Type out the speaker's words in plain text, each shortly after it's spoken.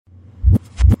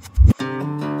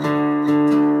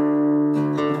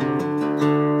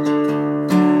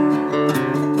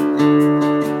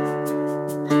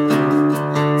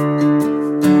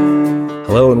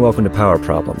welcome to Power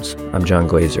Problems. I'm John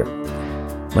Glazer.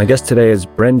 My guest today is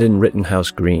Brendan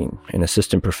Rittenhouse-Green, an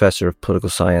assistant professor of political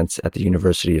science at the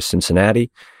University of Cincinnati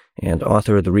and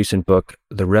author of the recent book,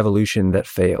 The Revolution That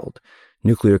Failed: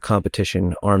 Nuclear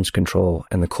Competition, Arms Control,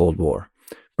 and the Cold War.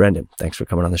 Brendan, thanks for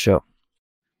coming on the show.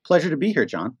 Pleasure to be here,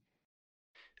 John.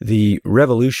 The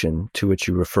revolution to which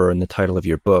you refer in the title of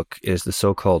your book is the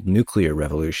so-called nuclear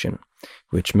revolution,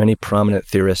 which many prominent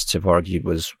theorists have argued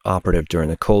was operative during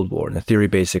the Cold War. And the theory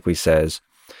basically says,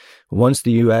 once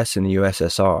the U.S. and the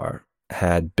USSR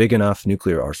had big enough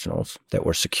nuclear arsenals that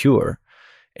were secure,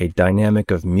 a dynamic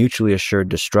of mutually assured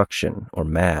destruction, or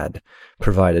MAD,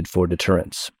 provided for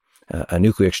deterrence. A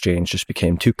nuclear exchange just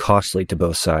became too costly to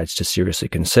both sides to seriously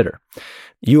consider.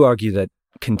 You argue that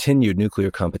continued nuclear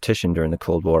competition during the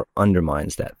Cold War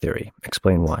undermines that theory.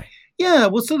 Explain why. Yeah,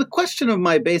 well, so the question of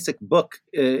my basic book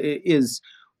is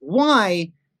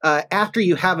why, after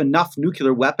you have enough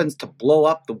nuclear weapons to blow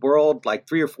up the world like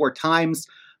 3 or 4 times,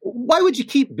 why would you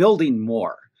keep building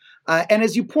more? And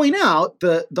as you point out,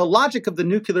 the logic of the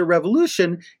nuclear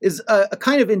revolution is a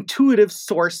kind of intuitive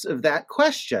source of that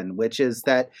question, which is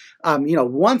that,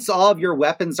 once all of your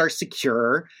weapons are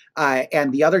secure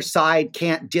and the other side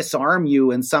can't disarm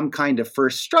you in some kind of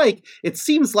first strike, it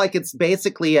seems like it's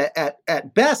basically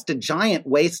at best a giant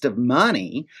waste of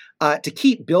money to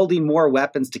keep building more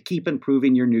weapons, to keep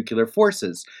improving your nuclear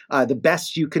forces. The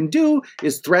best you can do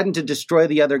is threaten to destroy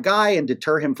the other guy and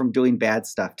deter him from doing bad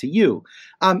stuff to you.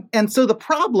 And so the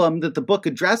problem that the book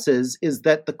addresses is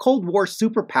that the Cold War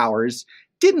superpowers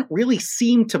didn't really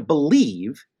seem to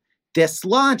believe this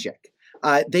logic.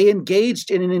 They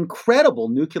engaged in an incredible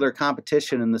nuclear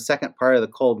competition in the second part of the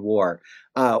Cold War,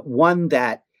 one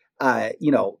that,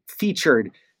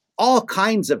 featured all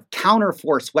kinds of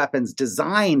counterforce weapons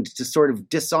designed to sort of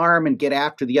disarm and get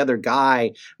after the other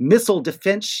guy, missile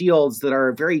defense shields that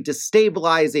are very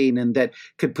destabilizing and that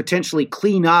could potentially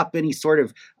clean up any sort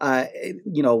of,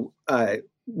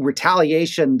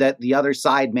 retaliation that the other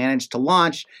side managed to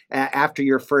launch after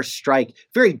your first strike.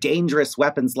 Very dangerous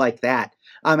weapons like that.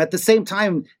 At the same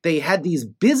time, they had these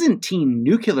Byzantine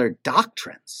nuclear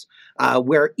doctrines,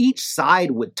 where each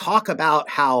side would talk about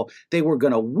how they were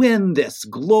going to win this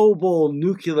global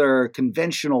nuclear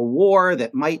conventional war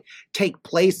that might take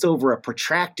place over a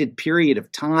protracted period of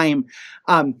time.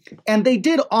 And they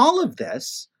did all of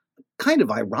this, kind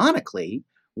of ironically,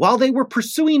 while they were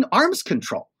pursuing arms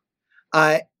control.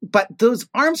 But those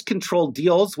arms control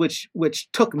deals, which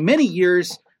took many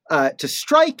years to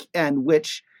strike and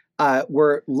which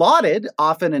were lauded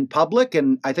often in public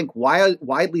and I think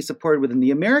widely supported within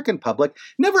the American public,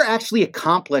 never actually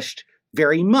accomplished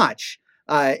very much.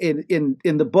 In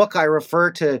the book, I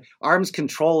refer to arms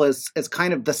control as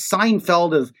kind of the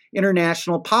Seinfeld of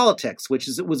international politics, which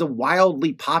is it was a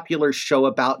wildly popular show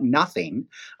about nothing,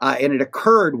 and it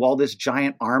occurred while this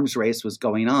giant arms race was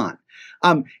going on.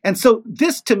 And so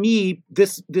this, to me,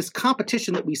 this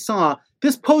competition that we saw,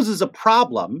 this poses a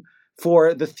problem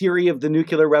for the theory of the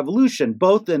nuclear revolution,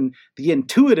 both in the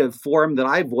intuitive form that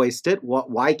I voiced it,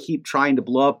 why keep trying to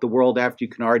blow up the world after you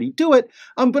can already do it,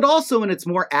 but also in its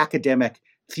more academic,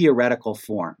 theoretical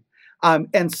form.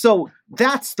 And so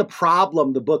that's the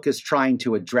problem the book is trying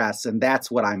to address, and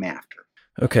that's what I'm after.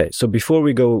 Okay, so before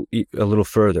we go a little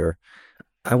further,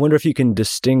 I wonder if you can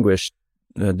distinguish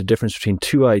the difference between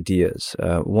two ideas.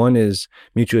 One is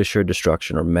mutually assured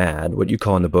destruction, or MAD, what you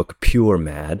call in the book pure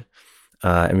MAD.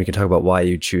 And we can talk about why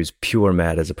you choose pure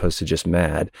MAD as opposed to just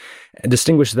MAD, and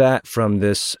distinguish that from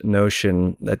this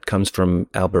notion that comes from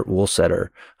Albert Wohlstetter,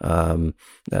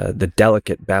 the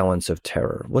delicate balance of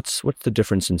terror. What's the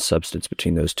difference in substance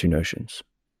between those two notions?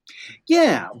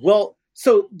 Yeah, well,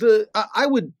 so I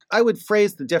would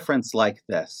phrase the difference like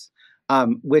this,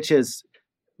 which is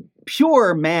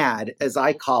pure MAD, as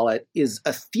I call it, is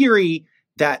a theory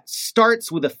that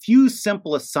starts with a few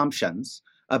simple assumptions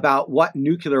about what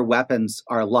nuclear weapons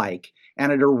are like.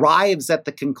 And it arrives at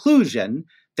the conclusion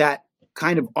that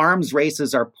kind of arms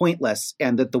races are pointless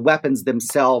and that the weapons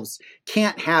themselves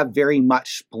can't have very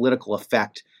much political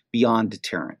effect beyond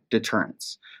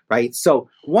deterrence, right? So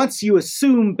once you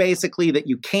assume basically that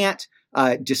you can't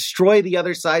destroy the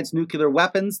other side's nuclear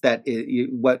weapons, that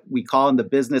what we call in the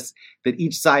business that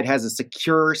each side has a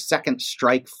secure second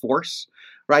strike force,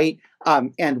 right?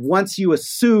 And once you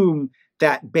assume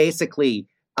that basically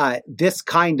this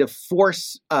kind of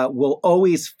force will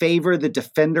always favor the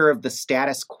defender of the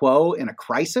status quo in a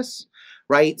crisis,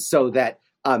 right? So that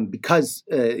because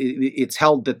it's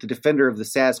held that the defender of the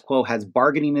status quo has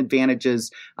bargaining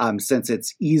advantages, since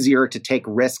it's easier to take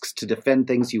risks to defend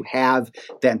things you have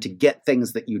than to get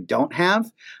things that you don't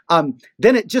have,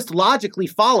 then it just logically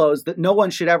follows that no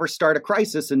one should ever start a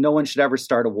crisis and no one should ever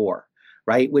start a war,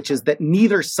 right? Which is that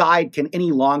neither side can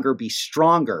any longer be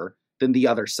stronger than the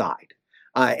other side.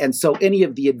 And so any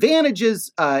of the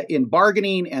advantages in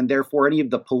bargaining, and therefore any of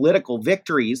the political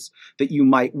victories that you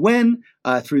might win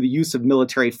through the use of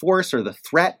military force or the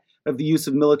threat of the use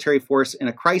of military force in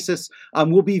a crisis,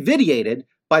 will be vitiated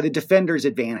by the defender's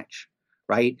advantage,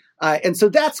 right? And so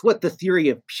that's what the theory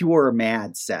of pure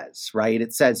MAD says, right?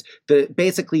 It says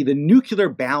basically the nuclear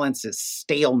balance is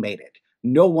stalemated.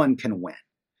 No one can win.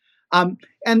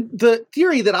 And the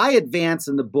theory that I advance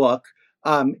in the book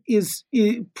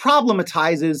it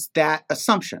problematizes that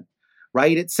assumption,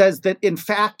 right? It says that, in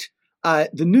fact,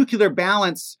 the nuclear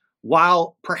balance,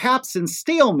 while perhaps in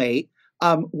stalemate,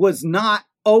 was not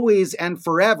always and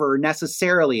forever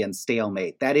necessarily in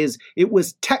stalemate. That is, it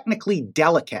was technically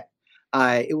delicate.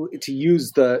 To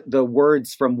use the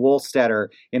words from Wohlstetter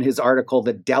in his article,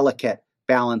 The Delicate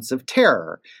Balance of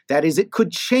Terror. That is, it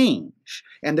could change.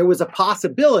 And there was a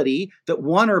possibility that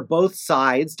one or both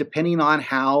sides, depending on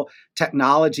how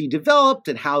technology developed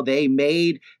and how they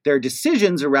made their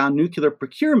decisions around nuclear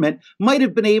procurement, might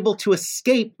have been able to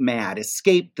escape MAD,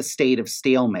 escape the state of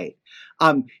stalemate.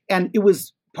 And it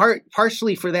was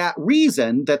partially for that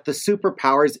reason that the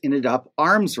superpowers ended up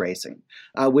arms racing,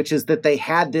 which is that they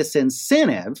had this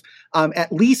incentive,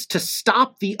 at least to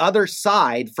stop the other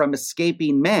side from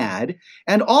escaping MAD,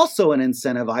 and also an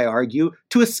incentive, I argue,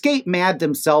 to escape MAD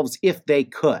themselves if they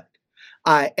could.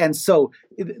 And so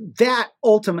that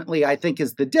ultimately, I think,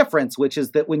 is the difference, which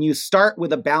is that when you start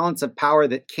with a balance of power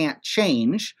that can't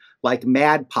change, like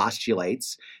MAD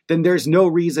postulates, then there's no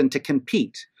reason to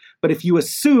compete. But if you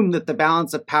assume that the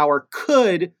balance of power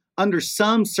could, under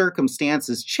some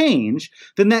circumstances, change,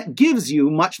 then that gives you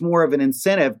much more of an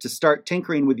incentive to start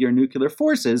tinkering with your nuclear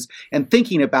forces and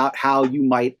thinking about how you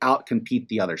might outcompete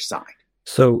the other side.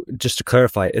 So just to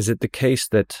clarify, is it the case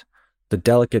that the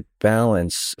delicate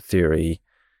balance theory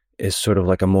is sort of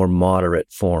like a more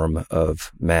moderate form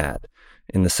of MAD,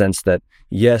 in the sense that,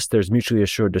 yes, there's mutually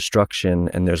assured destruction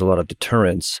and there's a lot of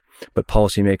deterrence, but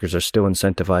policymakers are still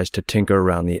incentivized to tinker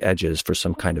around the edges for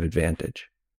some kind of advantage?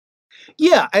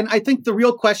 Yeah, and I think the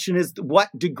real question is what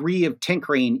degree of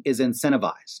tinkering is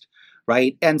incentivized,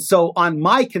 right? And so on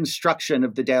my construction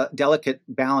of the delicate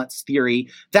balance theory,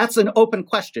 that's an open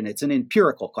question. It's an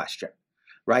empirical question,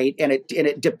 right? And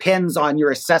it depends on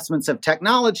your assessments of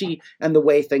technology and the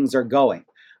way things are going.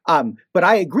 But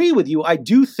I agree with you. I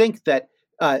do think that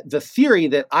the theory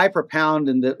that I propound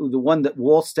and the one that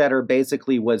Wohlstetter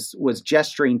basically was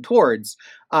gesturing towards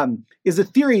is a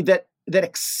theory that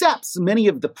accepts many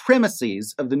of the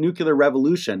premises of the nuclear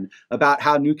revolution about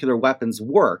how nuclear weapons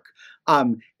work.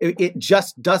 It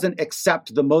just doesn't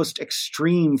accept the most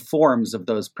extreme forms of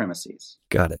those premises.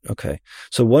 Got it. Okay.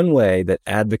 So one way that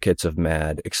advocates of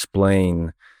MAD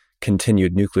explain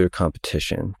continued nuclear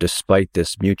competition, despite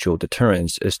this mutual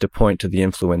deterrence, is to point to the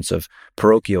influence of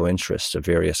parochial interests of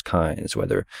various kinds,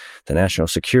 whether the national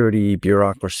security,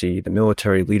 bureaucracy, the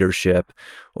military leadership,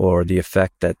 or the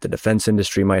effect that the defense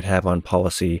industry might have on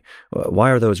policy.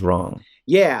 Why are those wrong?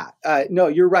 Yeah, no,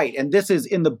 you're right. And this is,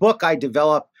 in the book, I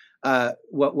develop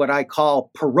what I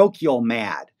call parochial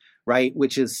MAD, right?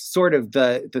 Which is sort of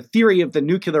the theory of the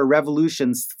nuclear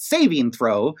revolution's saving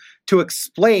throw to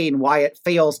explain why it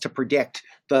fails to predict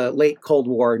the late Cold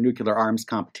War nuclear arms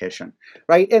competition,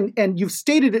 right? And you've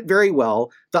stated it very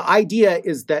well. The idea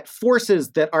is that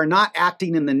forces that are not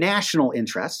acting in the national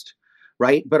interest,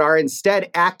 right, but are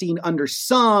instead acting under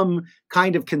some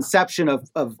kind of conception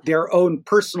of their own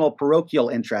personal parochial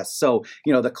interests. So,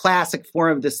 the classic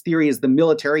form of this theory is the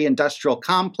military-industrial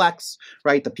complex,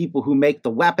 right? The people who make the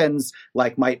weapons,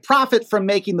 might profit from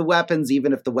making the weapons,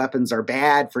 even if the weapons are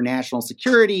bad for national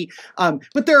security.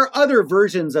 But there are other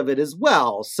versions of it as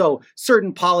well. So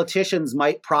certain politicians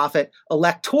might profit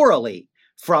electorally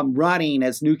from running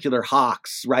as nuclear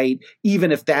hawks, right?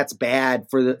 Even if that's bad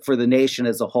for the nation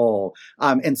as a whole.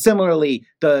 And similarly,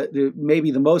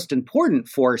 maybe the most important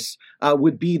force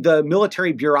would be the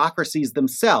military bureaucracies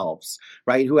themselves,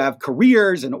 right? Who have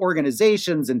careers and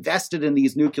organizations invested in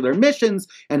these nuclear missions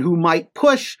and who might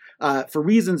push for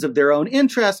reasons of their own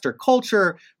interest or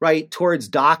culture, right, towards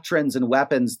doctrines and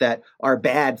weapons that are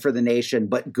bad for the nation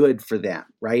but good for them,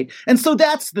 right? And so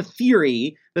that's the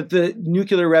theory that the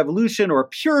nuclear revolution or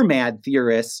pure mad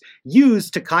theorists use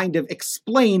to kind of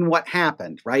explain what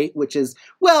happened, right? Which is,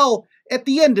 well, at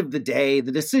the end of the day,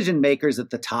 the decision makers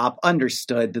at the top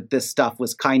understood that this stuff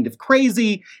was kind of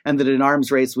crazy and that an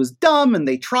arms race was dumb, and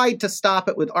they tried to stop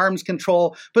it with arms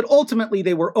control, but ultimately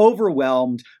they were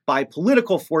overwhelmed by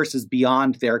political forces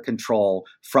beyond their control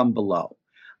from below.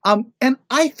 And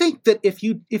I think that if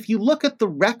you look at the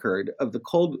record of the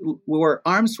Cold War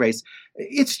arms race,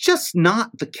 it's just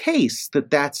not the case that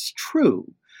that's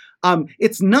true.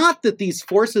 It's not that these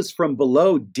forces from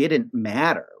below didn't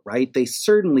matter, right? They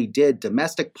certainly did.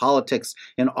 Domestic politics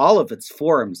in all of its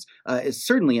forms is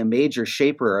certainly a major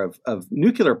shaper of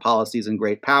nuclear policies in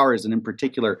great powers, and in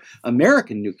particular,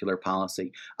 American nuclear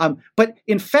policy. But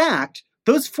in fact,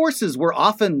 those forces were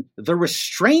often the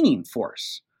restraining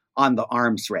force on the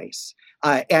arms race.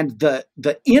 And the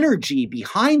energy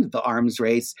behind the arms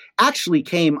race actually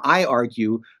came, I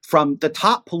argue, from the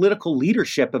top political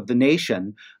leadership of the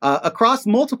nation across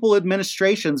multiple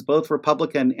administrations, both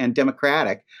Republican and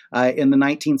Democratic, in the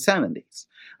 1970s.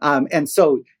 And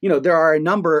so, there are a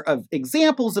number of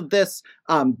examples of this,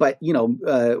 but,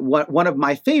 one of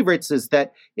my favorites is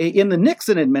that in the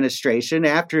Nixon administration,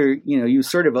 after, you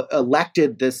sort of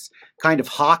elected this kind of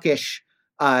hawkish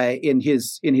in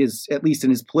his at least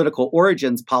in his political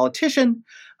origins politician,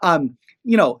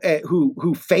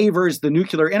 who favors the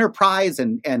nuclear enterprise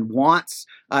and wants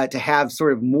to have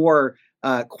sort of more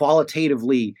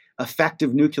qualitatively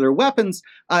effective nuclear weapons.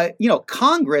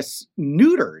 Congress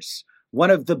neuters one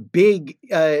of the big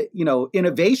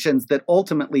innovations that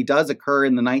ultimately does occur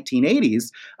in the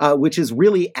 1980s, which is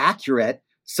really accurate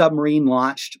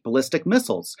submarine-launched ballistic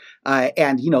missiles.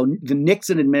 And the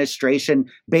Nixon administration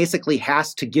basically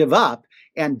has to give up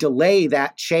and delay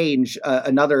that change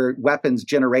another weapons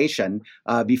generation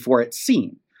before it's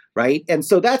seen, right? And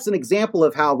so that's an example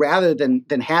of how rather than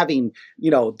having,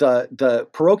 the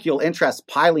parochial interests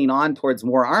piling on towards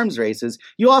more arms races,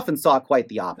 you often saw quite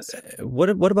the opposite. What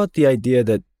about the idea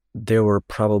that there were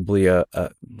probably a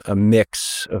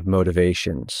mix of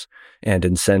motivations and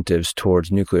incentives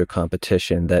towards nuclear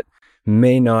competition that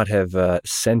may not have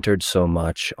centered so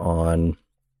much on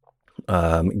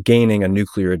gaining a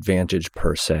nuclear advantage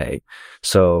per se?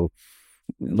 So,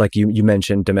 like you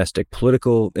mentioned, domestic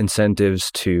political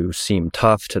incentives to seem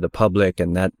tough to the public,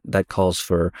 and that calls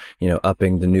for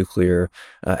upping the nuclear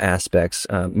aspects.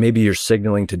 Maybe you're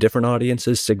signaling to different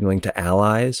audiences, signaling to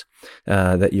allies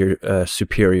that you're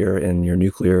superior in your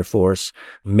nuclear force.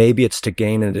 Maybe it's to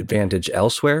gain an advantage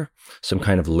elsewhere, some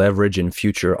kind of leverage in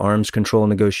future arms control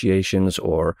negotiations,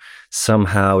 or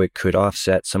somehow it could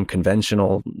offset some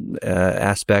conventional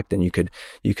aspect, and you could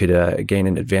gain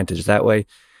an advantage that way.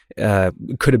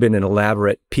 Could have been an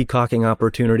elaborate peacocking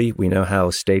opportunity. We know how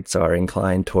states are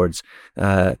inclined towards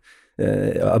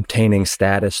obtaining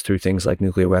status through things like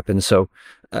nuclear weapons. So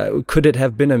could it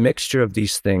have been a mixture of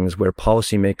these things where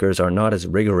policymakers are not as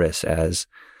rigorous as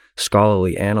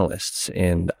scholarly analysts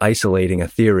in isolating a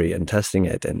theory and testing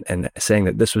it and saying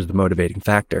that this was the motivating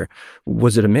factor?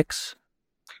 Was it a mix?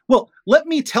 Well, let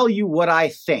me tell you what I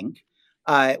think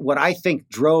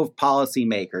drove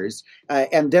policymakers,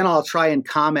 and then I'll try and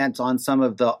comment on some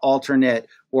of the alternate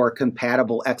or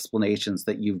compatible explanations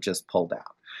that you've just pulled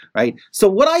out. Right. So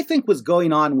what I think was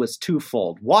going on was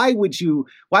twofold. Why would you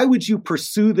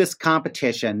pursue this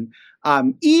competition,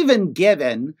 even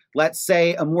given, let's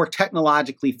say, a more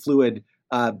technologically fluid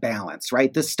balance,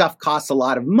 right? This stuff costs a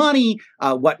lot of money.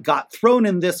 What got thrown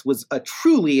in this was a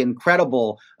truly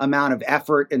incredible amount of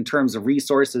effort in terms of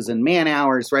resources and man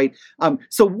hours, right?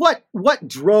 So what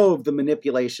drove the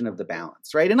manipulation of the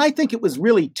balance, right? And I think it was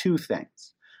really two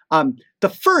things. The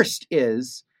first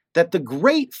is that the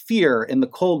great fear in the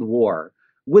Cold War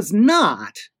was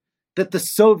not that the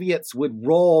Soviets would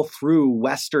roll through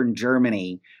Western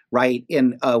Germany, right,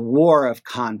 in a war of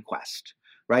conquest.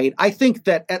 Right? I think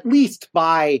that at least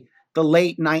by the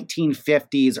late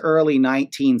 1950s, early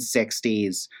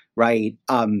 1960s, right,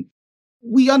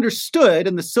 we understood,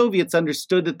 and the Soviets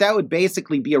understood, that would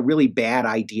basically be a really bad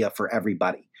idea for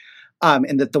everybody,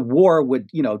 and that the war would,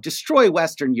 destroy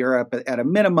Western Europe at a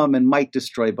minimum and might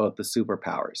destroy both the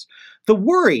superpowers. The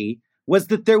worry was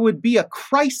that there would be a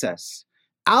crisis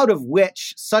out of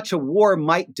which such a war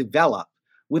might develop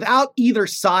without either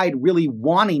side really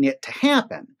wanting it to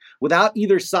happen, without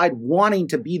either side wanting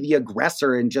to be the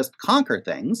aggressor and just conquer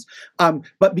things,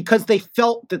 but because they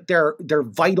felt that their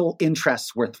vital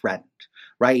interests were threatened,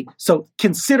 right? So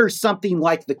consider something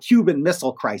like the Cuban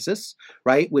Missile Crisis,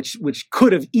 right, which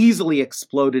could have easily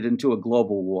exploded into a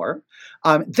global war.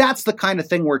 That's the kind of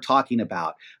thing we're talking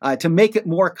about. To make it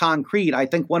more concrete, I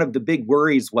think one of the big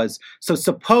worries was, so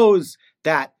suppose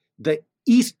that the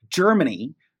East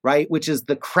Germany, right, which is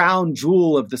the crown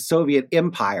jewel of the Soviet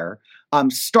Empire,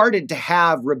 started to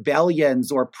have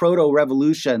rebellions or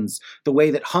proto-revolutions the way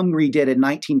that Hungary did in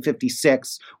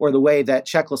 1956 or the way that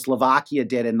Czechoslovakia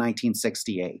did in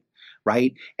 1968,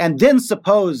 right? And then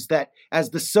suppose that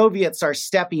as the Soviets are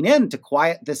stepping in to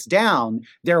quiet this down,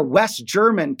 their West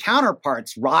German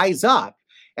counterparts rise up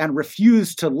and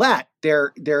refuse to let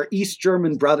their East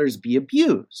German brothers be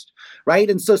abused, right?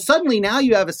 And so suddenly now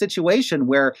you have a situation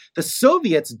where the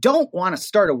Soviets don't want to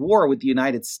start a war with the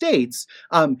United States,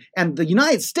 and the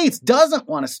United States doesn't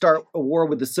want to start a war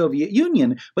with the Soviet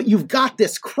Union, but you've got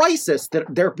this crisis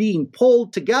that they're being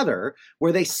pulled together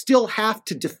where they still have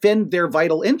to defend their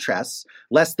vital interests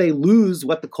lest they lose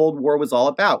what the Cold War was all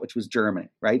about, which was Germany,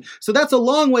 right? So that's a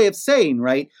long way of saying,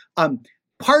 right,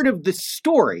 part of the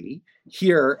story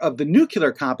here of the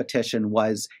nuclear competition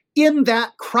was in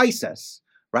that crisis,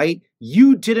 right?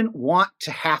 You didn't want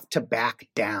to have to back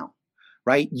down,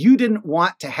 right? You didn't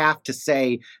want to have to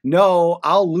say, no,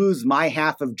 I'll lose my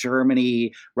half of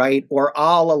Germany, right? Or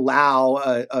I'll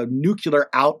allow a nuclear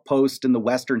outpost in the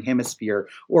Western Hemisphere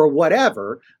or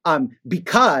whatever,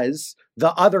 because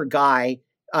the other guy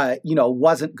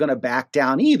wasn't going to back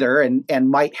down either and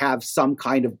might have some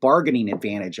kind of bargaining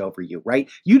advantage over you, right?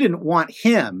 You didn't want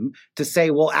him to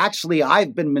say, well, actually,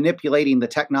 I've been manipulating the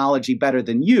technology better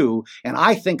than you, and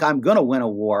I think I'm going to win a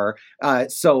war,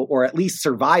 or at least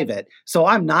survive it, so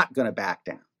I'm not going to back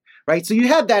down, right? So you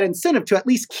had that incentive to at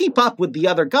least keep up with the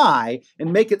other guy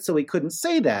and make it so he couldn't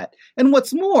say that. And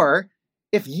what's more,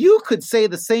 if you could say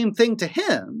the same thing to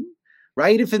him,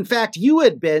 right? If in fact you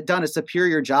had done a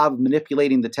superior job of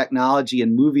manipulating the technology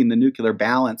and moving the nuclear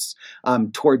balance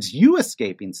towards you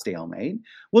escaping stalemate,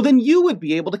 well, then you would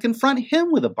be able to confront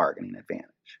him with a bargaining advantage,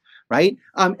 right?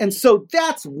 And so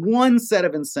that's one set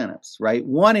of incentives, right?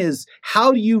 One is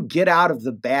how do you get out of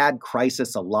the bad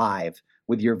crisis alive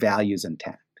with your values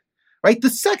intact, right? The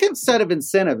second set of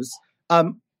incentives,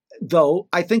 though,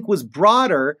 I think was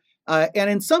broader and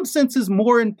in some senses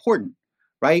more important,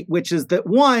 right? Which is that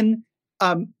one,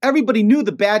 everybody knew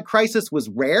the bad crisis was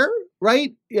rare,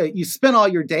 right? You spent all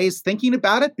your days thinking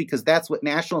about it because that's what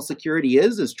national security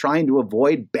is trying to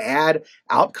avoid bad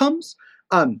outcomes.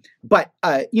 But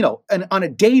on a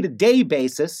day-to-day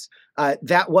basis,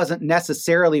 that wasn't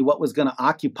necessarily what was going to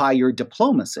occupy your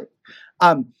diplomacy.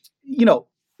 And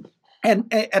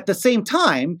at the same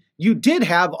time, you did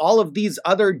have all of these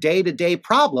other day-to-day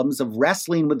problems of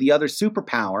wrestling with the other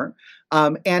superpower,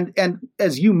 and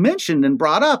as you mentioned and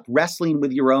brought up, wrestling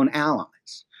with your own allies,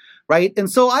 right?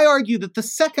 And so I argue that the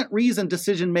second reason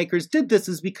decision makers did this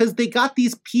is because they got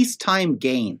these peacetime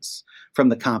gains from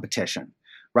the competition,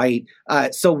 right?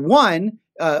 So one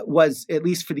was, at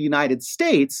least for the United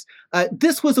States,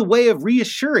 this was a way of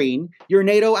reassuring your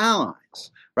NATO allies,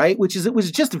 right? Which is, it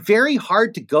was just very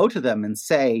hard to go to them and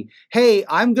say, hey,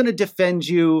 I'm going to defend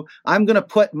you. I'm going to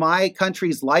put my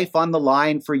country's life on the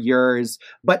line for yours.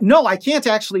 But no, I can't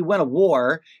actually win a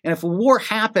war. And if a war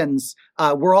happens,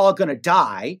 we're all going to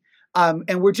die.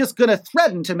 And we're just going to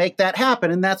threaten to make that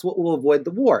happen. And that's what will avoid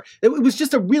the war. It was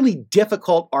just a really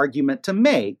difficult argument to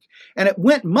make. And it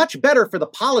went much better for the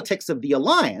politics of the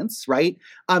alliance, right?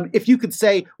 If you could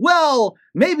say, well,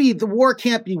 maybe the war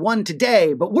can't be won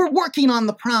today, but we're working on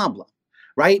the problem,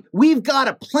 right? We've got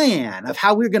a plan of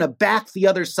how we're going to back the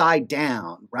other side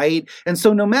down, right? And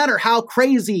so no matter how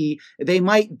crazy they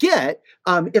might get,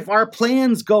 if our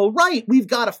plans go right, we've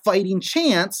got a fighting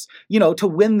chance, to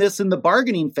win this in the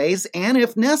bargaining phase. And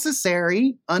if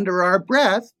necessary, under our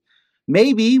breath,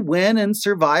 maybe win and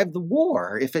survive the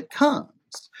war if it comes.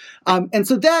 And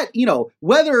so that,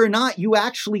 whether or not you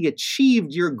actually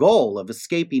achieved your goal of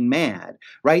escaping mad,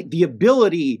 right? The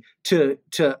ability to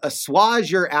assuage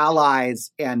your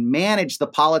allies and manage the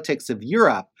politics of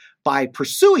Europe by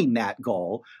pursuing that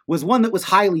goal was one that was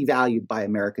highly valued by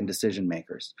American decision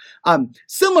makers.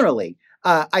 Similarly,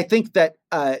 I think that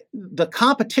the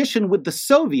competition with the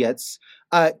Soviets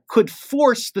could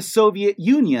force the Soviet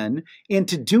Union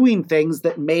into doing things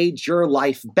that made your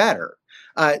life better.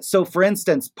 So, for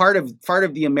instance, part of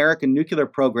the American nuclear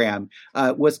program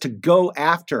was to go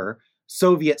after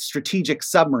Soviet strategic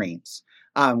submarines,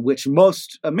 which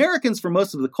most Americans for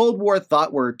most of the Cold War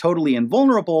thought were totally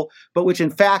invulnerable, but which,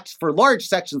 in fact, for large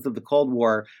sections of the Cold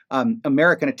War,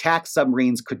 American attack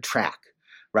submarines could track.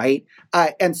 Right?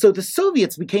 And so the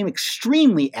Soviets became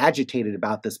extremely agitated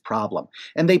about this problem,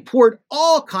 and they poured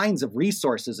all kinds of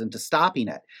resources into stopping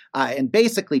it, and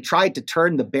basically tried to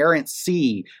turn the Barents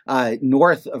Sea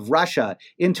north of Russia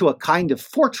into a kind of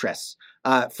fortress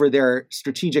for their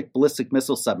strategic ballistic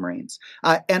missile submarines.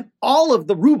 And all of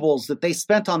the rubles that they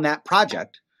spent on that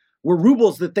project were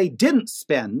rubles that they didn't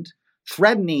spend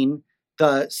threatening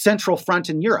the Central Front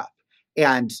in Europe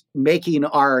and making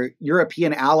our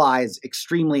European allies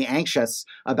extremely anxious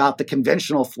about the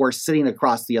conventional force sitting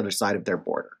across the other side of their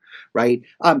border, right?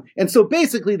 And so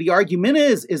basically the argument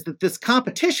is that this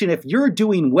competition, if you're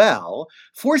doing well,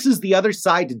 forces the other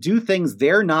side to do things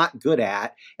they're not good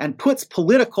at and puts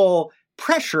political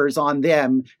pressures on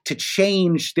them to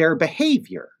change their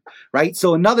behavior, right?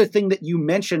 So another thing that you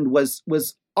mentioned was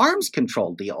arms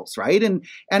control deals, right? And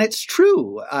it's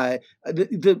true.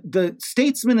 The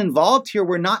statesmen involved here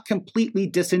were not completely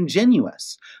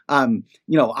disingenuous.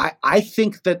 I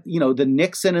think that, the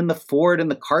Nixon and the Ford and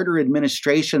the Carter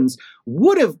administrations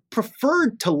would have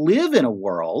preferred to live in a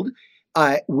world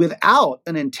without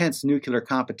an intense nuclear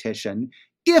competition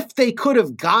if they could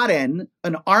have gotten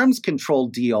an arms control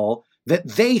deal that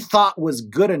they thought was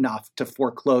good enough to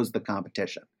foreclose the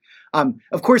competition.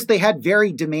 Of course, they had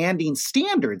very demanding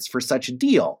standards for such a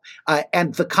deal,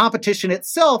 and the competition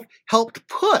itself helped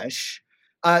push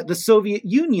the Soviet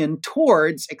Union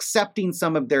towards accepting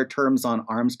some of their terms on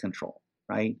arms control.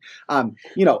 Right.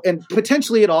 And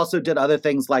potentially it also did other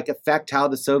things like affect how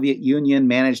the Soviet Union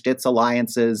managed its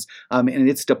alliances and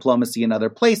its diplomacy in other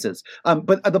places.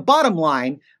 But the bottom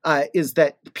line is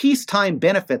that peacetime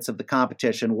benefits of the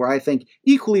competition were, I think,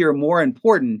 equally or more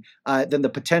important than the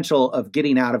potential of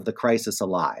getting out of the crisis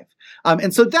alive.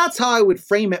 And so that's how I would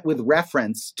frame it with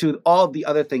reference to all of the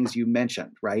other things you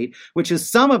mentioned, right? Which is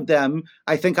some of them,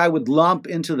 I think I would lump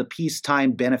into the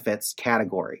peacetime benefits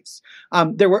categories.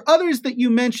 There were others that you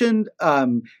mentioned.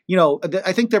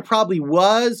 I think there probably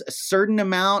was a certain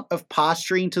amount of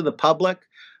posturing to the public,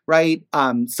 right?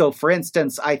 So for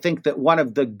instance, I think that one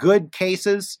of the good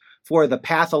cases for the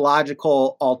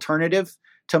pathological alternative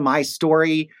to my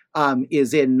story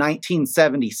is in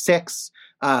 1976,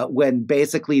 when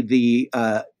basically the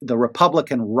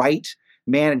Republican right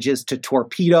manages to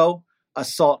torpedo a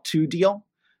SALT II deal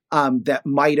that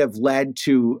might have led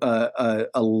to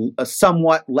a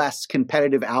somewhat less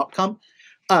competitive outcome.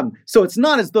 So it's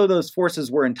not as though those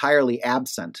forces were entirely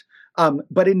absent.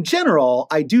 But in general,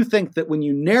 I do think that when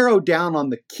you narrow down on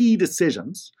the key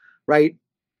decisions, right,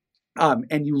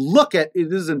 and you look at,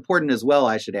 this is important as well,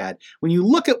 I should add, when you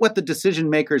look at what the decision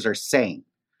makers are saying,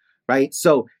 right?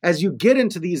 So as you get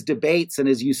into these debates and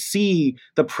as you see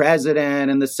the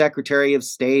president and the secretary of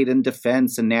state and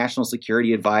defense and national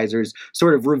security advisors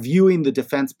sort of reviewing the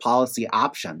defense policy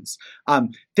options,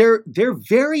 they're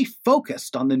very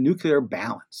focused on the nuclear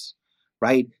balance,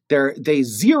 right? They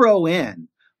zero in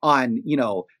on,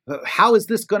 how is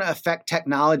this going to affect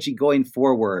technology going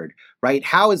forward, right?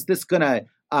 How is this going to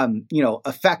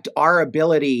affect our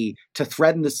ability to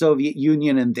threaten the Soviet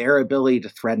Union and their ability to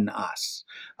threaten us.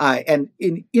 And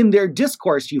in their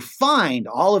discourse, you find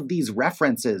all of these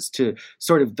references to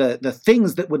sort of the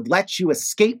things that would let you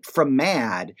escape from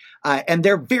MAD, and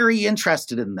they're very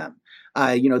interested in them.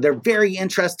 They're very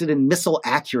interested in missile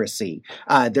accuracy.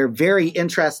 They're very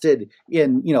interested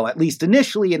in, at least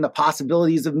initially, in the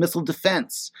possibilities of missile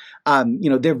defense.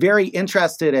 They're very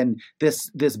interested in this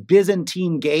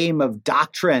Byzantine game of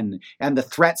doctrine and the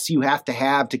threats you have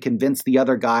to convince the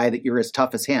other guy that you're as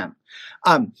tough as him.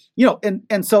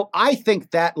 And so I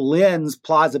think that lends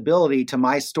plausibility to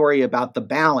my story about the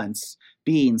balance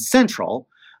being central.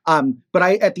 But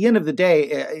at the end of the day,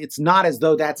 it's not as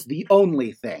though that's the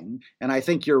only thing. And I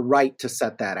think you're right to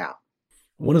set that out.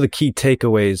 One of the key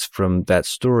takeaways from that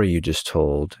story you just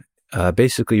told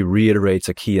basically reiterates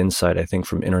a key insight, I think,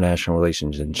 from international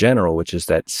relations in general, which is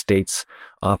that states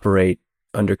operate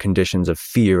under conditions of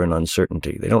fear and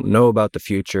uncertainty. They don't know about the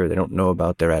future. They don't know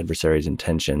about their adversaries'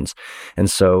 intentions.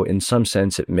 And so in some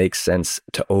sense, it makes sense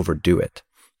to overdo it.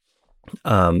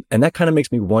 And that kind of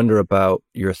makes me wonder about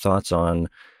your thoughts on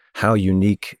how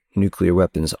unique nuclear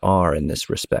weapons are in this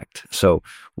respect. So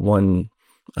one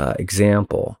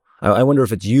example, I wonder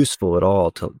if it's useful at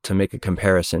all to make a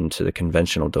comparison to the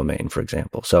conventional domain, for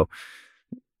example. So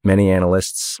many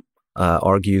analysts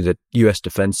argue that U.S.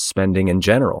 defense spending in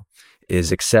general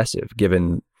is excessive,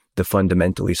 given the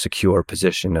fundamentally secure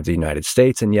position of the United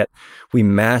States, and yet we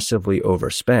massively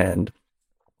overspend,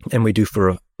 and we do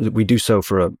so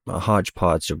for a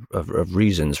hodgepodge of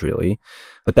reasons, really.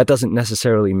 But that doesn't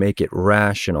necessarily make it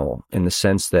rational in the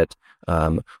sense that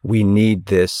we need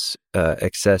this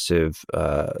excessively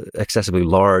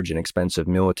large and expensive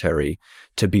military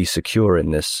to be secure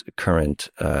in this current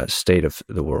state of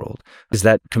the world. Is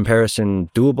that comparison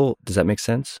doable? Does that make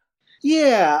sense?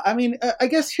 Yeah, I mean, I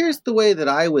guess here's the way that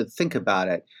I would think about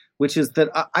it, which is that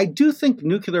I do think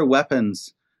nuclear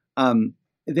weapons,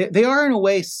 they are in a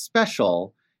way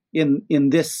special in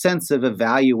this sense of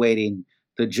evaluating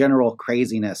the general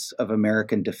craziness of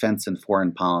American defense and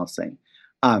foreign policy.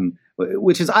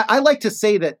 Which is, I like to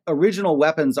say that original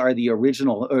weapons are the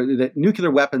original, or that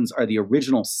nuclear weapons are the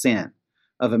original sin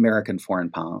of American foreign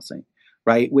policy,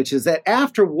 right? Which is that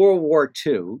after World War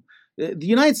II, the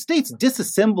United States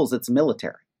disassembles its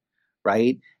military,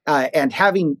 right? And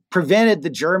having prevented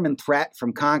the German threat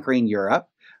from conquering Europe,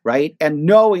 right? And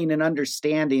knowing and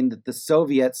understanding that the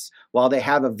Soviets, while they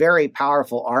have a very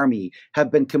powerful army,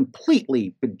 have been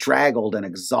completely bedraggled and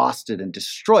exhausted and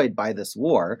destroyed by this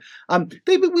war,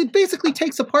 it basically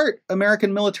takes apart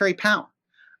American military power.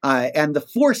 And the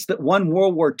force that won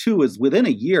World War II is within a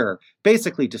year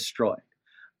basically destroyed.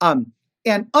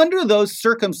 And under those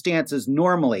circumstances,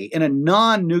 normally in a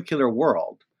non-nuclear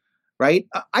world, right,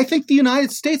 I think the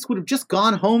United States would have just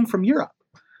gone home from Europe.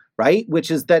 Right, which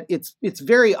is that it's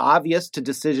very obvious to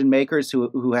decision makers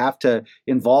who have to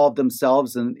involve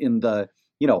themselves in the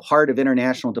heart of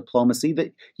international diplomacy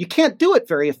that you can't do it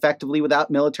very effectively without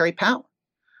military power,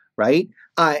 right?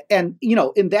 And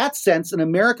in that sense, an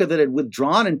America that had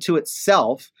withdrawn into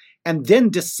itself and then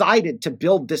decided to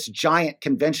build this giant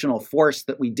conventional force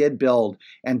that we did build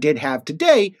and did have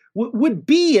today would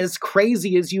be as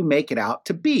crazy as you make it out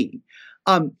to be.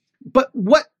 But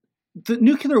what the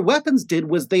nuclear weapons did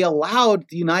was they allowed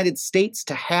the United States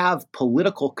to have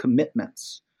political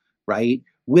commitments, right,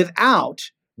 without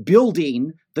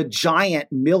building the giant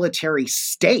military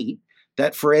state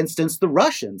that, for instance, the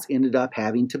Russians ended up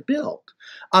having to build.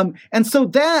 And so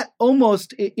that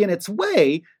almost in its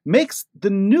way makes the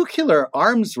nuclear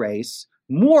arms race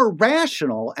more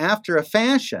rational after a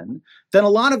fashion than a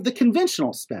lot of the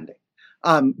conventional spending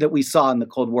that we saw in the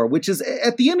Cold War, which is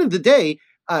at the end of the day,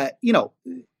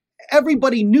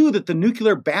 everybody knew that the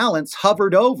nuclear balance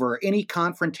hovered over any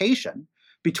confrontation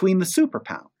between the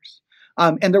superpowers.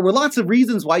 And there were lots of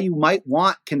reasons why you might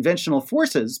want conventional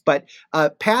forces, but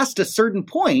past a certain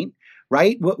point,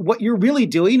 right, what you're really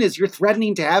doing is you're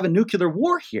threatening to have a nuclear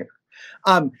war here.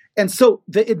 And so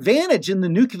the advantage in the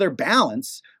nuclear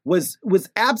balance was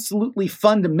absolutely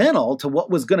fundamental to what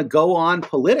was going to go on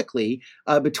politically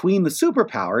between the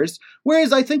superpowers,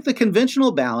 whereas I think the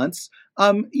conventional balance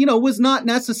was not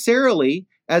necessarily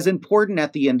as important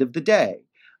at the end of the day.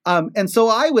 And so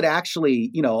I would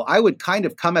actually, I would kind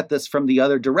of come at this from the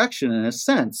other direction in a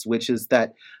sense, which is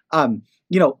that,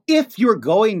 if you're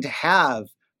going to have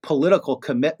political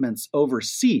commitments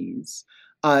overseas,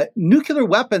 nuclear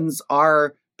weapons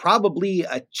are probably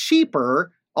a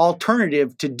cheaper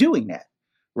alternative to doing it,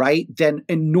 right, than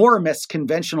enormous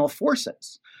conventional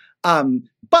forces.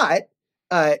 But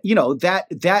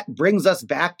that brings us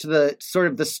back to the sort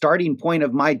of the starting point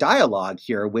of my dialogue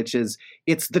here, which is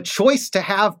it's the choice to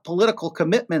have political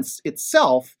commitments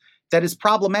itself that is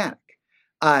problematic.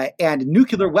 And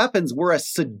nuclear weapons were a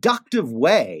seductive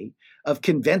way of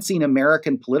convincing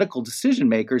American political decision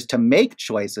makers to make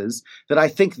choices that I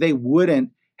think they wouldn't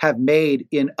have made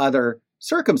in other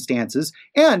circumstances.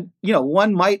 And,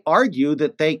 one might argue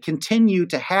that they continue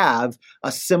to have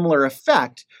a similar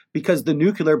effect because the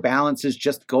nuclear balance is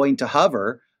just going to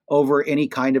hover over any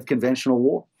kind of conventional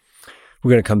war.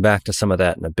 We're going to come back to some of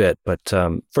that in a bit. But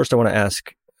first, I want to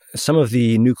ask, some of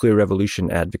the nuclear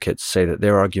revolution advocates say that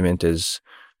their argument is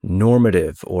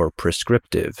normative or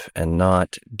prescriptive and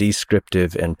not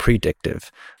descriptive and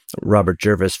predictive. Robert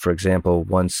Jervis, for example,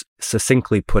 once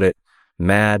succinctly put it,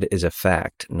 "Mad is a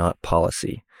fact, not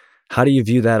policy." How do you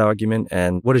view that argument,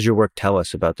 and what does your work tell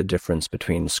us about the difference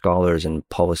between scholars and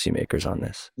policymakers on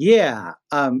this? Yeah,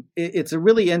 it's a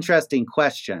really interesting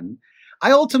question.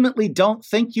 I ultimately don't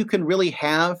think you can really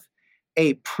have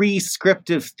a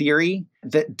prescriptive theory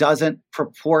that doesn't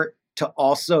purport to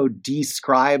also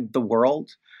describe the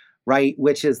world, right?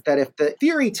 Which is that if the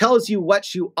theory tells you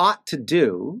what you ought to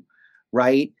do,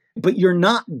 right, but you're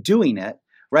not doing it,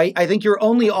 right? I think your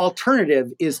only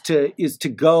alternative is to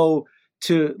go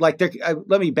to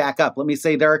let me back up. Let me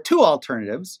say there are two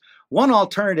alternatives. One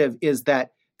alternative is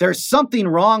that there's something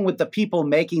wrong with the people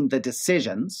making the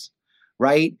decisions,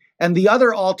 right? And the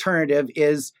other alternative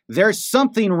is there's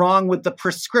something wrong with the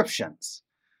prescriptions.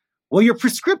 Well, your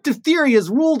prescriptive theory has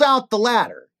ruled out the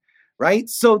latter, right?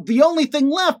 So the only thing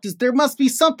left is there must be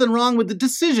something wrong with the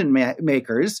decision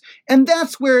makers. And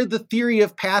that's where the theory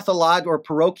of pathologue or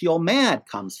parochial mad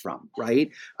comes from, right?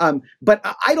 But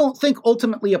I don't think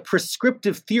ultimately a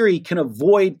prescriptive theory can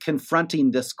avoid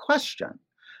confronting this question,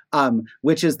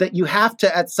 which is that you have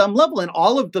to, at some level, and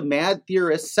all of the mad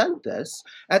theorists said this,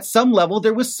 at some level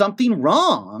there was something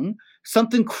wrong,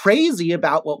 something crazy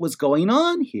about what was going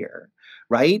on here.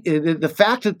 Right? The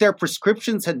fact that their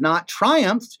prescriptions had not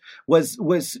triumphed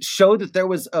showed that there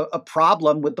was a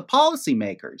problem with the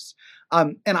policymakers.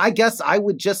 And I guess I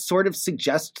would just sort of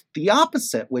suggest the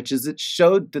opposite, which is it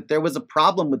showed that there was a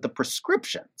problem with the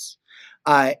prescriptions,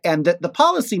 and that the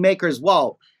policymakers,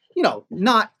 well,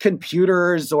 not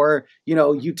computers or,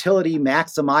 utility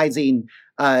maximizing,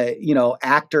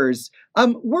 actors,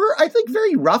 were, I think,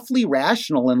 very roughly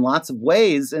rational in lots of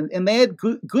ways. And they had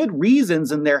good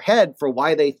reasons in their head for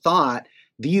why they thought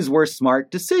these were smart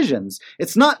decisions.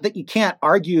 It's not that you can't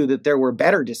argue that there were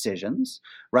better decisions,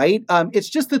 right? It's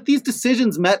just that these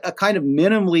decisions met a kind of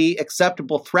minimally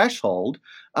acceptable threshold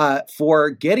for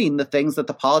getting the things that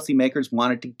the policymakers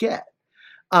wanted to get.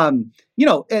 And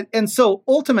so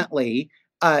ultimately,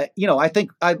 I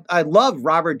think I love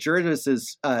Robert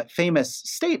Jervis's famous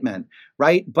statement,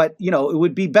 right? But, it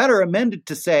would be better amended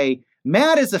to say,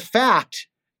 MAD is a fact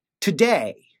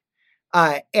today.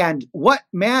 And what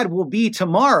MAD will be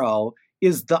tomorrow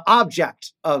is the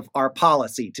object of our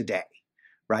policy today,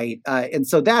 right? And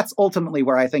so that's ultimately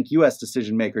where I think U.S.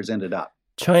 decision makers ended up.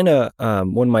 China,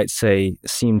 one might say,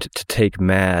 seemed to take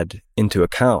MAD into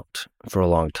account for a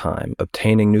long time,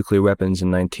 obtaining nuclear weapons in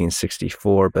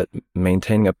 1964, but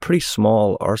maintaining a pretty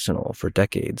small arsenal for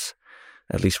decades,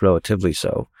 at least relatively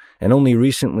so. And only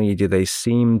recently do they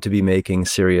seem to be making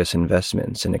serious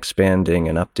investments in expanding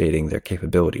and updating their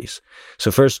capabilities. So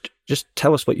first, just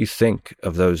tell us what you think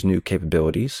of those new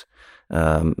capabilities.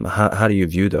 How do you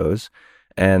view those?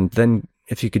 And then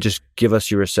if you could just give us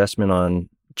your assessment on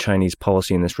Chinese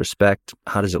policy in this respect.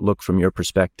 How does it look from your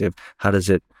perspective? How does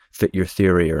it fit your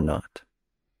theory or not?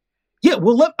 Yeah,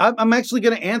 well, look, I'm actually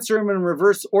going to answer them in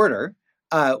reverse order,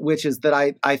 which is that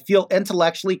I feel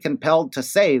intellectually compelled to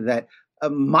say that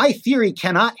my theory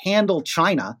cannot handle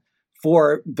China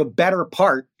for the better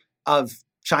part of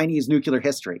Chinese nuclear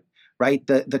history, right?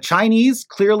 The Chinese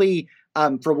clearly,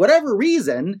 for whatever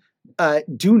reason,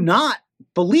 do not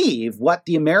believe what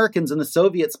the Americans and the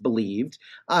Soviets believed,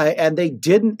 and they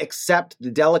didn't accept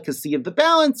the delicacy of the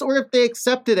balance, or if they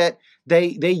accepted it,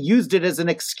 they used it as an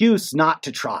excuse not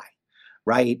to try.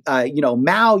 Right.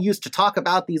 Mao used to talk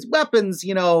about these weapons,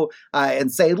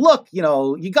 and say, look,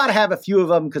 you got to have a few of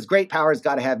them because great powers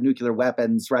got to have nuclear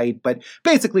weapons. Right. But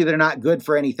basically, they're not good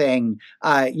for anything,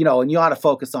 and you ought to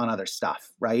focus on other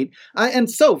stuff. Right. And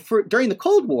so during the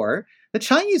Cold War, the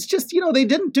Chinese just, they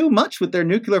didn't do much with their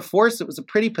nuclear force. It was a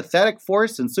pretty pathetic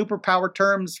force in superpower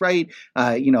terms, right?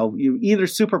 Either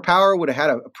superpower would have had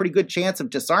a pretty good chance of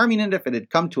disarming it if it had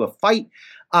come to a fight.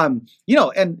 And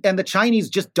the Chinese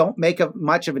just don't make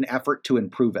much of an effort to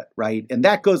improve it, right? And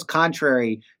that goes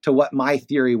contrary to what my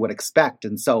theory would expect.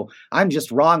 And so I'm just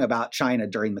wrong about China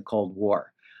during the Cold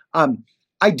War.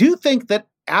 I do think that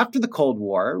after the Cold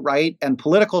War, right, and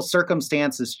political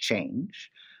circumstances change,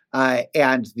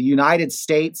 and the United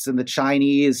States and the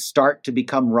Chinese start to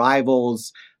become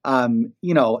rivals,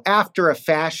 after a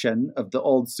fashion of the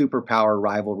old superpower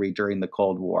rivalry during the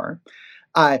Cold War,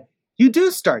 you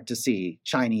do start to see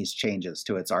Chinese changes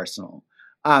to its arsenal.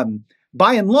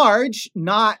 By and large,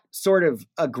 not sort of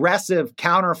aggressive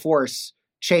counterforce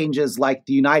changes like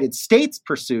the United States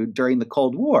pursued during the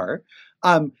Cold War,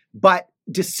 but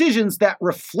decisions that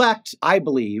reflect, I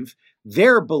believe,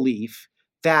 their belief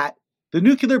that the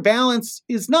nuclear balance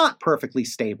is not perfectly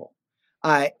stable,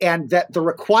 and that the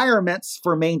requirements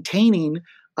for maintaining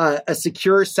a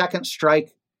secure second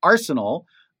strike arsenal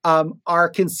are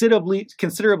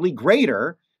considerably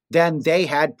greater than they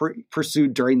had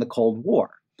pursued during the Cold War.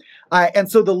 And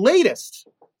so the latest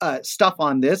stuff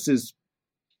on this is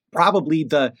probably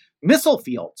the missile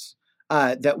fields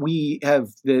that we have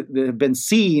that have been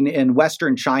seen in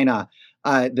Western China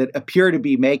that appear to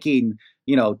be making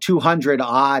 200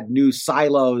 odd new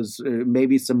silos,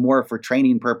 maybe some more for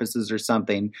training purposes or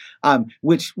something,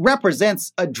 which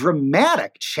represents a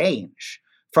dramatic change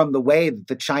from the way that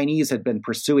the Chinese had been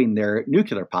pursuing their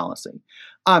nuclear policy.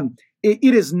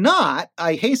 It is not,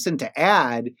 I hasten to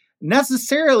add,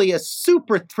 necessarily a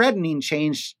super threatening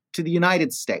change to the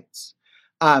United States,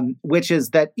 which is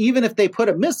that even if they put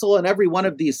a missile in every one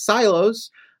of these silos,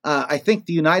 I think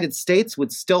the United States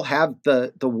would still have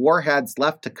the warheads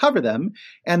left to cover them.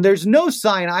 And there's no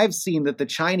sign I've seen that the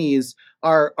Chinese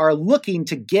are looking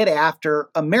to get after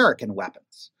American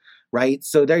weapons, right?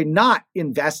 So they're not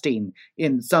investing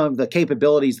in some of the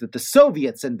capabilities that the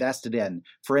Soviets invested in,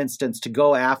 for instance, to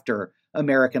go after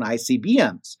American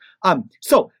ICBMs.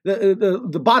 So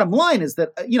the bottom line is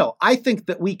that, I think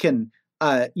that we can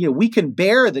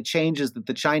bear the changes that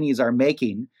the Chinese are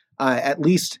making, at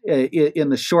least in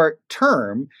the short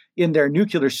term, in their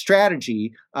nuclear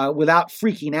strategy, without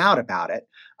freaking out about it.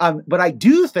 But I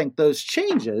do think those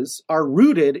changes are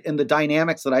rooted in the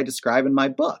dynamics that I describe in my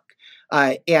book.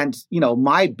 And,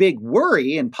 my big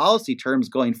worry in policy terms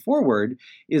going forward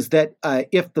is that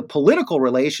if the political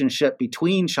relationship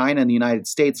between China and the United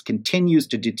States continues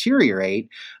to deteriorate,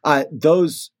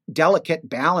 those delicate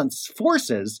balance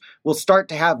forces will start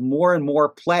to have more and more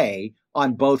play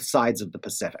on both sides of the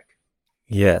Pacific.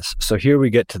 Yes. So here we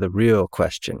get to the real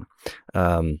question.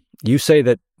 You say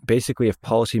that basically if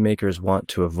policymakers want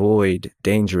to avoid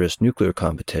dangerous nuclear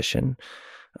competition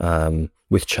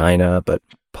with China, but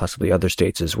possibly other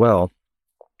states as well,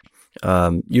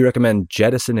 you recommend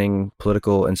jettisoning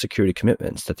political and security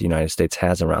commitments that the United States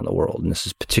has around the world. And this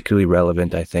is particularly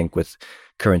relevant, I think, with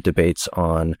current debates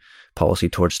on policy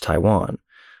towards Taiwan.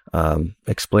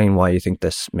 Explain why you think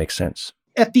this makes sense.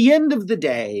 At the end of the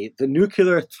day, the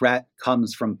nuclear threat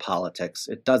comes from politics.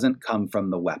 It doesn't come from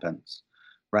the weapons,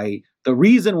 right? The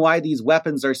reason why these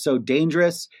weapons are so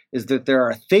dangerous is that there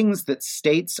are things that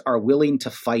states are willing to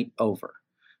fight over,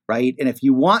 right? And if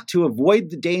you want to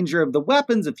avoid the danger of the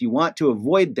weapons, if you want to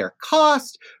avoid their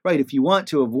cost, right? If you want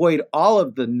to avoid all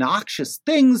of the noxious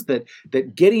things that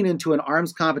getting into an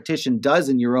arms competition does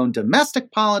in your own domestic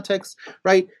politics,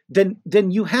 right? Then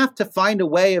you have to find a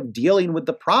way of dealing with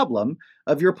the problem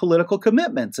of your political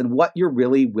commitments and what you're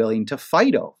really willing to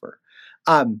fight over.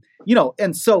 And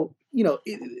so,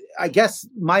 I guess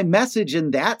my message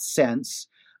in that sense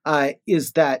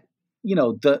is that,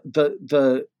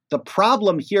 the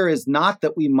problem here is not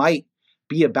that we might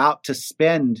be about to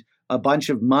spend a bunch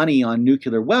of money on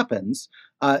nuclear weapons.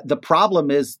 The problem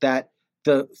is that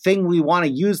the thing we want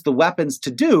to use the weapons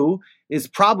to do is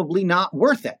probably not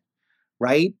worth it,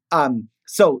 right?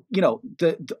 So,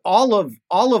 all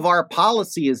of our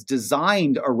policy is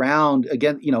designed around,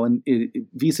 again,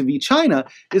 vis-a-vis China,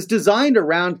 is designed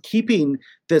around keeping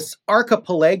this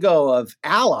archipelago of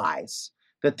allies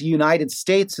that the United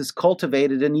States has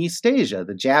cultivated in East Asia,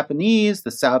 the Japanese,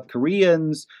 the South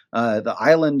Koreans, the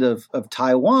island of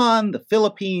Taiwan, the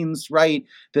Philippines, right?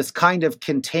 This kind of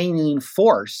containing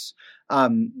force,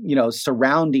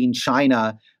 surrounding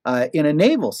China in a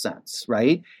naval sense,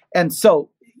 right? And so,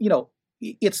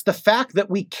 it's the fact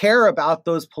that we care about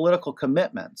those political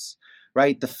commitments,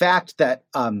 right? The fact that,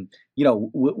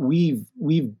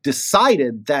 we've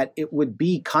decided that it would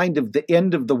be kind of the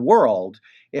end of the world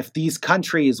if these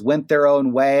countries went their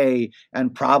own way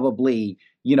and probably,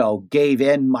 gave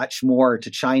in much more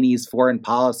to Chinese foreign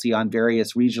policy on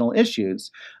various regional issues.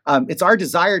 It's our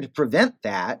desire to prevent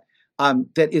that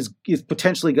that is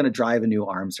potentially going to drive a new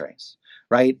arms race,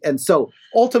 right? And so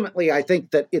ultimately, I think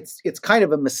that it's kind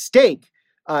of a mistake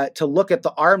to look at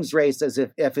the arms race as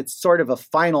if it's sort of a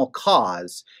final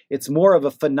cause. It's more of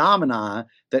a phenomena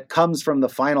that comes from the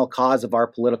final cause of our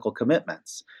political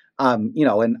commitments. And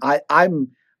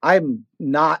I'm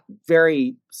not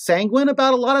very sanguine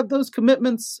about a lot of those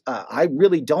commitments. I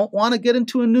really don't want to get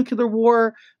into a nuclear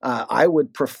war. I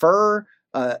would prefer,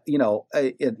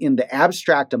 in the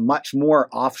abstract, a much more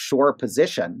offshore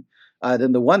position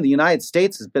than the one the United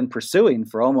States has been pursuing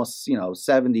for almost,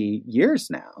 70 years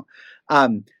now.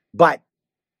 But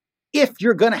if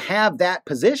you're going to have that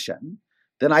position,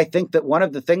 then I think that one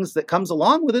of the things that comes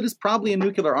along with it is probably a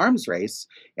nuclear arms race,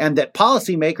 and that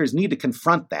policymakers need to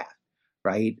confront that,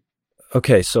 right?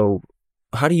 Okay, so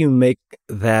how do you make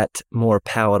that more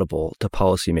palatable to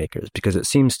policymakers? Because it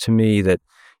seems to me that,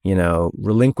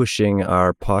 relinquishing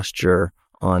our posture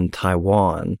on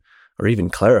Taiwan, or even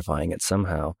clarifying it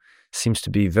somehow, seems to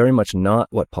be very much not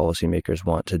what policymakers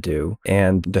want to do.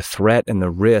 And the threat and the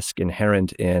risk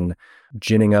inherent in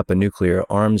ginning up a nuclear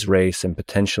arms race and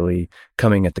potentially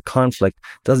coming at the conflict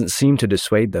doesn't seem to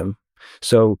dissuade them.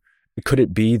 So could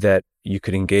it be that you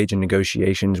could engage in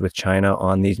negotiations with China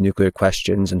on these nuclear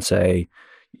questions and say,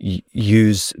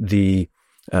 use the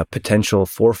potential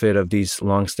forfeit of these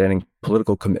longstanding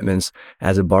political commitments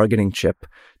as a bargaining chip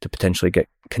to potentially get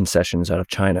concessions out of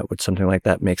China? Would something like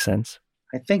that make sense?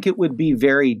 I think it would be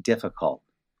very difficult.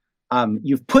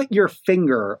 You've put your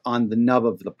finger on the nub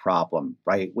of the problem,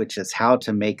 right? Which is how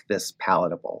to make this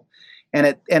palatable. And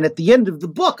at the end of the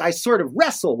book, I sort of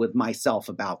wrestle with myself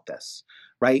about this,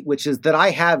 right? Which is that I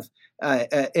have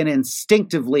an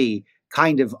instinctively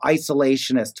kind of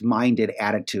isolationist-minded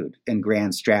attitude and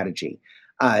grand strategy,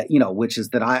 which is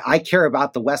that I care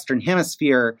about the Western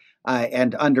Hemisphere,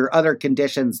 and under other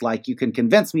conditions, like you can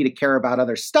convince me to care about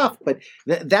other stuff, but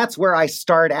that's where I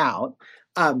start out.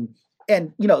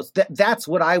 That's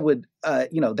what I would,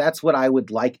 that's what I would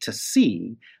like to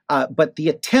see. But the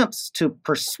attempts to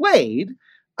persuade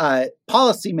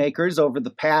policymakers over the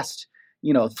past,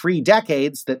 3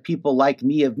 decades that people like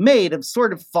me have made have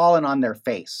sort of fallen on their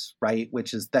face, right?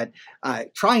 Which is that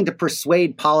trying to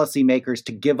persuade policymakers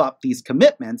to give up these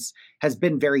commitments has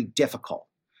been very difficult,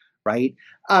 right?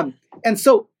 And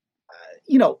so,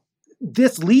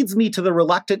 this leads me to the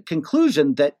reluctant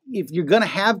conclusion that if you're going to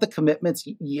have the commitments,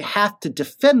 you have to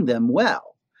defend them well.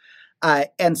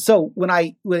 And so when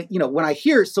I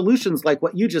hear solutions like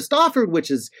what you just offered,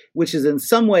 which is in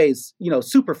some ways,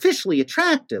 superficially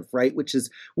attractive, right? Which is,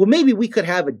 well, maybe we could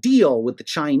have a deal with the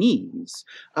Chinese,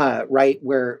 right?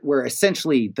 Where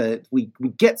essentially we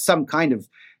get some kind of,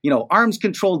 arms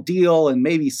control deal and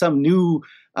maybe some new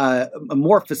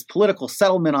amorphous political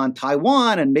settlement on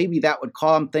Taiwan, and maybe that would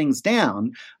calm things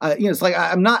down. It's like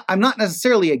I'm not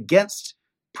necessarily against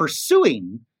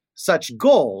pursuing such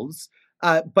goals.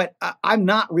 But I'm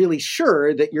not really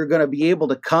sure that you're going to be able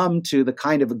to come to the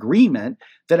kind of agreement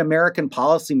that American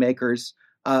policymakers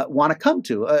want to come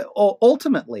to.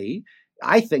 Ultimately,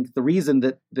 I think the reason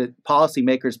that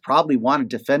policymakers probably want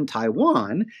to defend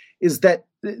Taiwan is that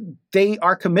they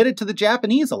are committed to the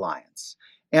Japanese alliance.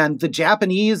 And the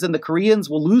Japanese and the Koreans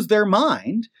will lose their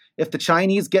mind if the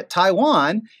Chinese get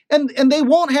Taiwan, and they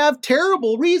won't have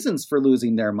terrible reasons for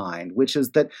losing their mind, which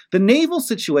is that the naval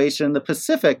situation in the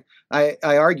Pacific, I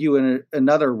argue in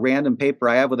another random paper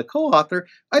I have with a co-author,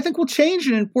 I think will change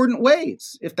in important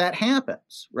ways if that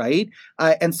happens, right?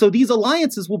 And so these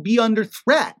alliances will be under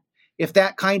threat if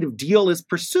that kind of deal is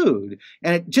pursued.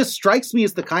 And it just strikes me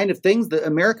as the kind of things that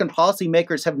American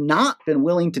policymakers have not been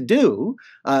willing to do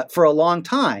for a long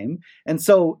time. And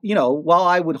so, while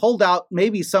I would hold out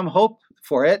maybe some hope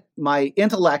for it, my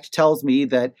intellect tells me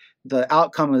that the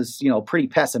outcome is, pretty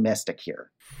pessimistic here.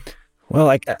 Well,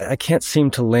 I can't seem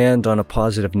to land on a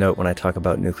positive note when I talk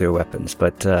about nuclear weapons,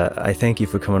 but I thank you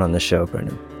for coming on the show,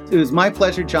 Brendan. It was my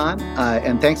pleasure, John,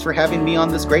 and thanks for having me on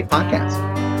this great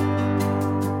podcast.